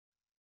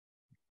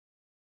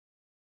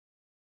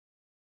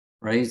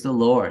Praise the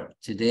Lord.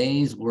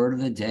 Today's word of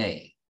the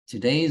day.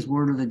 Today's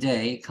word of the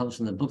day comes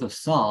from the book of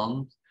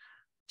Psalms,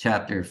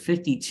 chapter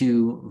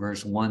 52,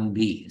 verse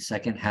 1b,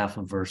 second half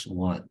of verse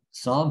 1.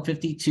 Psalm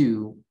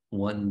 52,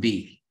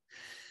 1b.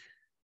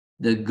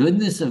 The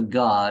goodness of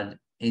God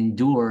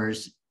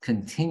endures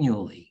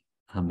continually.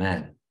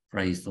 Amen.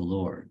 Praise the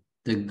Lord.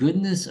 The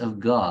goodness of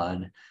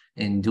God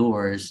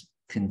endures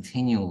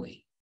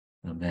continually.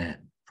 Amen.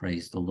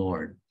 Praise the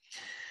Lord.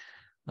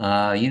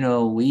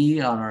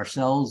 We on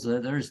ourselves,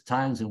 there's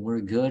times when we're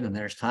good and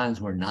there's times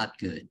we're not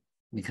good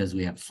because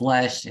we have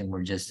flesh and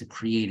we're just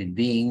created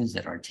beings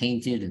that are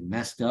tainted and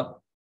messed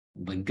up.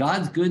 But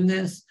God's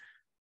goodness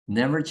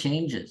never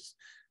changes.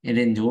 It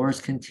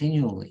endures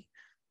continually.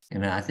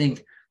 And I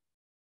think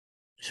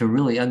to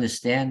really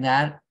understand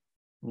that,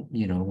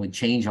 would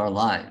change our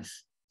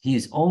lives. He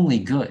is only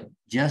good,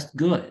 just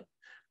good.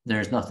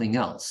 There's nothing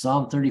else.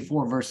 Psalm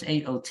 34, verse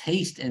 8, oh,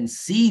 taste and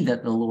see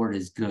that the Lord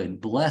is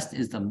good. Blessed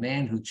is the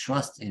man who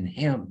trusts in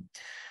him.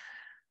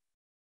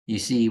 You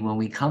see, when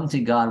we come to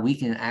God, we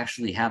can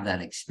actually have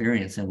that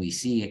experience, and we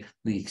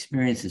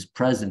experience his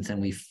presence, and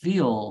we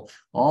feel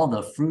all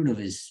the fruit of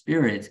his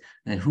spirit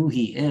and who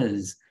he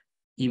is,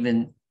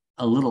 even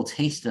a little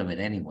taste of it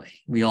anyway.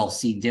 We all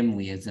see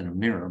dimly as in a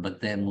mirror,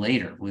 but then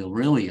later we'll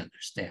really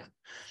understand.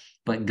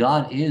 But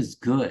God is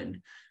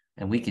good.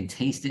 And we can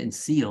taste it and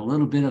see a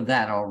little bit of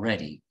that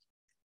already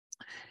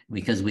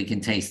because we can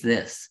taste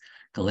this.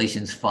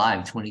 Galatians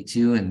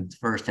 5:22 and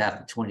first half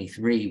of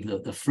 23.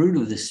 The fruit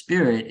of the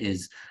Spirit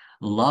is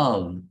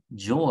love,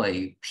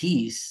 joy,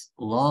 peace,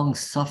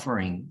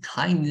 long-suffering,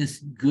 kindness,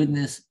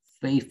 goodness,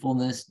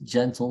 faithfulness,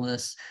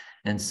 gentleness,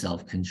 and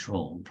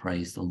self-control.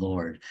 Praise the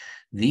Lord.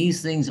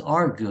 These things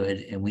are good,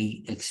 and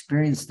we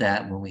experience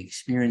that when we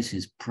experience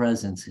his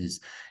presence,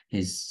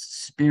 his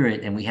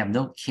spirit, and we have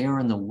no care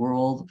in the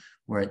world.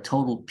 We're at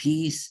total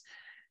peace,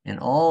 and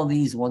all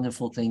these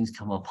wonderful things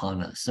come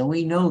upon us. So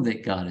we know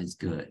that God is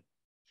good.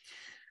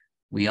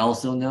 We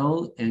also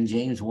know in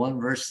James 1,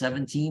 verse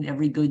 17,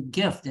 every good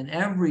gift and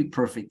every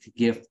perfect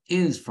gift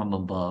is from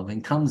above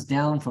and comes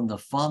down from the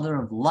Father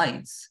of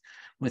lights,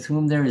 with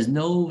whom there is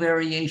no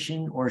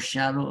variation or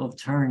shadow of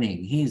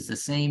turning. He is the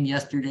same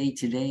yesterday,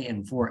 today,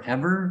 and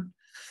forever,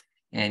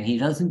 and he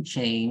doesn't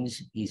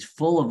change. He's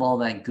full of all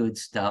that good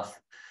stuff.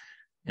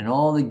 And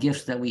all the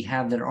gifts that we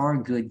have that are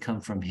good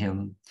come from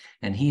him.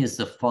 And he is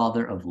the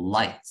Father of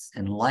lights.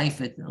 And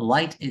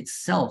light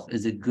itself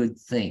is a good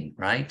thing,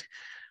 right?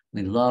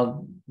 We're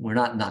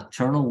not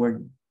nocturnal.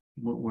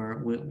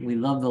 We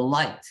love the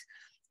light.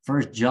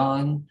 1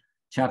 John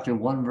chapter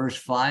 1, verse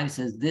 5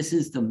 says, this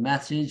is the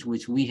message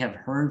which we have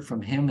heard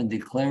from him and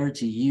declare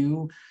to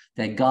you,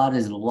 that God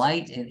is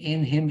light and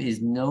in him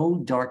is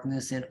no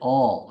darkness at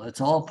all. It's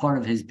all part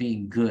of his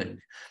being good.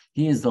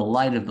 He is the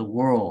light of the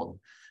world.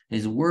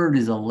 His word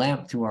is a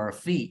lamp to our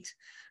feet.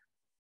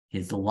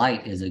 His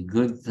light is a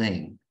good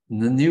thing. In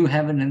the new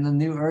heaven and the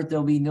new earth,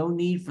 there'll be no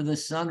need for the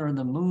sun or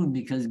the moon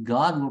because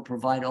God will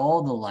provide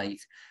all the light.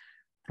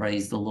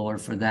 Praise the Lord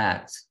for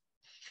that.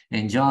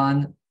 In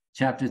John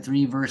chapter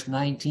 3, verse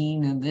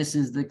 19, and this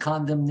is the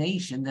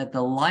condemnation, that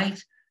the light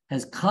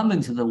has come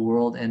into the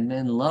world and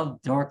men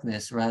love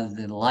darkness rather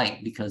than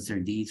light because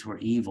their deeds were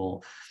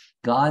evil.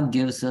 God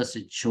gives us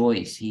a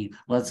choice. He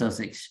lets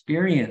us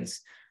experience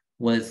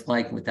what it's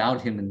like without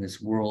him in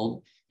this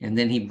world. And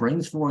then he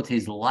brings forth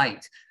his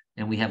light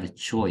and we have a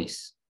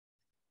choice.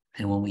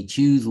 And when we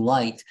choose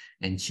light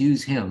and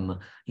choose him,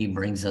 he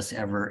brings us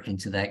ever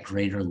into that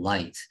greater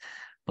light.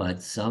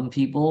 But some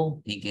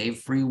people, he gave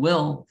free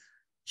will,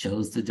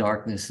 chose the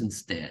darkness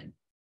instead.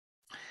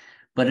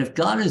 But if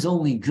God is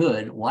only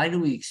good, why do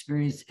we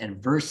experience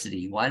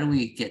adversity? Why do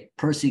we get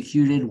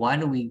persecuted? Why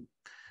do we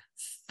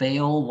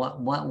fail?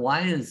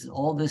 Why is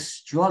all this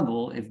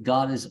struggle if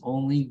God is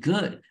only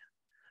good?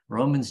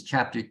 Romans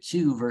chapter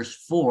 2, verse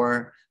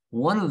 4,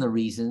 one of the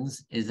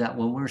reasons is that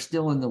when we're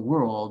still in the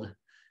world,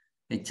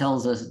 it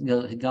tells us,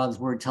 God's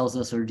word tells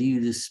us, or do you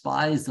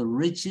despise the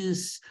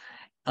riches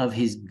of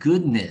his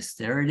goodness?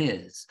 There it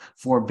is.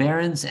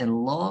 Forbearance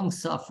and long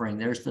suffering.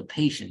 There's the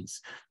patience,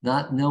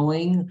 not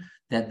knowing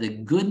that the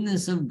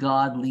goodness of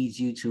God leads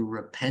you to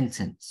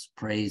repentance.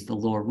 Praise the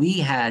Lord. We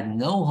had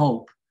no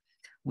hope.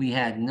 We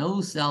had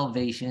no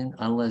salvation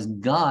unless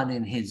God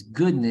in his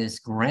goodness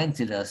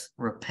granted us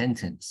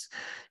repentance.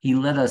 He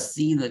let us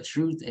see the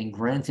truth and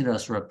granted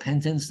us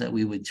repentance that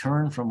we would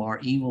turn from our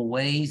evil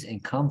ways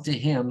and come to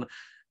him.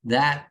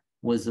 That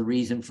was the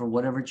reason for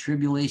whatever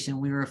tribulation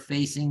we were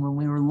facing when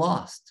we were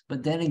lost.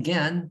 But then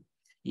again,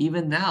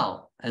 even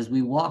now, as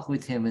we walk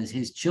with him as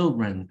his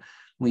children,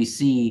 we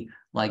see,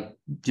 like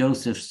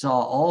Joseph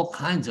saw, all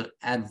kinds of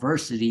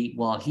adversity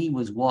while he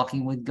was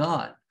walking with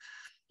God.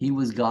 He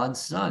was God's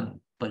son,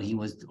 but he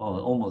was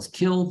almost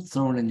killed,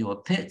 thrown into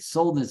a pit,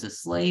 sold as a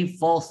slave,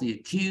 falsely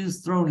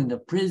accused, thrown into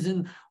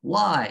prison.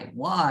 Why,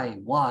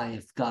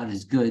 if God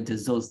is good,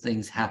 does those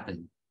things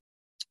happen?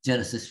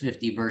 Genesis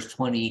 50, verse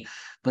 20.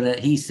 But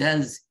he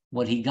says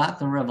When he got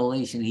the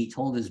revelation, he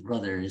told his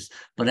brothers,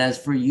 but as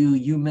for you,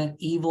 you meant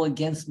evil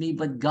against me,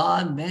 but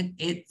God meant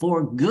it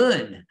for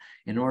good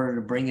in order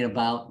to bring it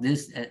about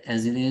this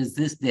as it is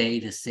this day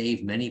to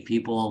save many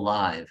people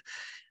alive.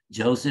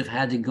 Joseph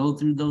had to go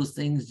through those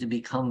things to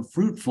become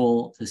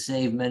fruitful to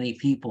save many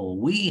people.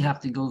 We have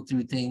to go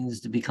through things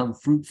to become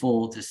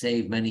fruitful to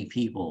save many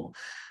people.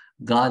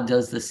 God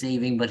does the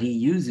saving, but he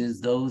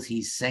uses those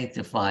he's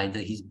sanctified,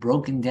 that he's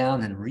broken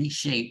down and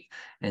reshaped.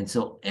 And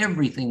so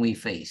everything we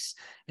face,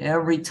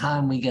 every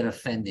time we get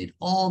offended,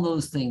 all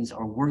those things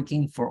are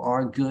working for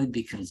our good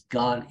because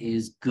God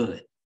is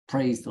good.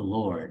 Praise the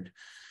Lord.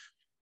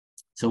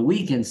 So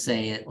we can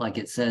say it like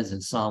it says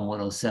in Psalm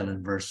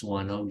 107, verse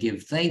 1, oh,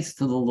 give thanks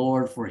to the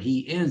Lord, for he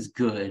is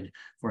good,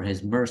 for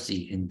his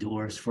mercy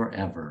endures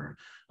forever.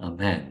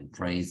 Amen.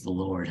 Praise the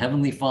Lord.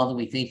 Heavenly Father,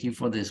 we thank you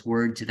for this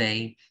word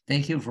today.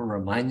 Thank you for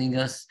reminding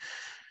us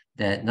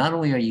that not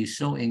only are you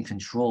so in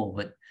control,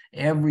 but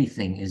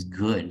everything is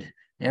good.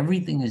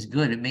 Everything is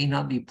good. It may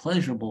not be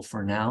pleasurable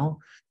for now,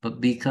 but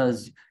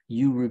because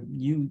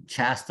you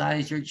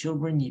chastise your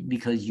children,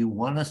 because you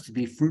want us to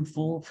be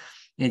fruitful,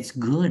 it's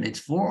good. It's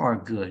for our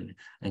good.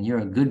 And you're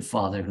a good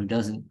father who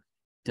doesn't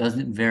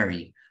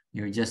vary.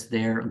 You're just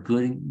there,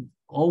 good,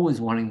 always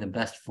wanting the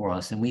best for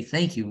us. And we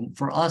thank you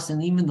for us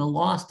and even the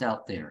lost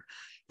out there.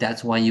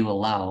 That's why you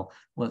allow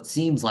what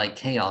seems like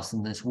chaos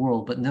in this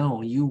world. But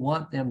no, you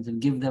want them to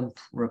give them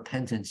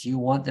repentance. You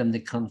want them to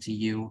come to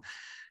you.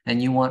 And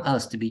you want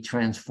us to be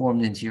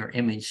transformed into your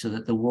image so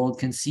that the world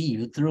can see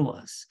you through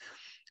us.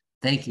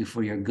 Thank you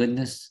for your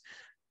goodness.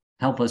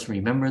 Help us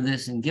remember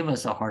this and give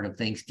us a heart of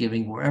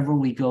thanksgiving wherever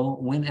we go,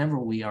 whenever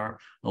we are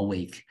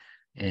awake,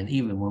 and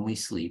even when we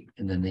sleep,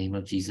 in the name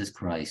of Jesus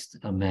Christ.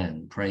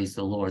 Amen. Praise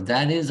the Lord.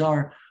 That is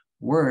our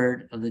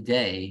word of the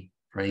day.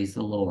 Praise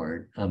the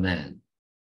Lord. Amen.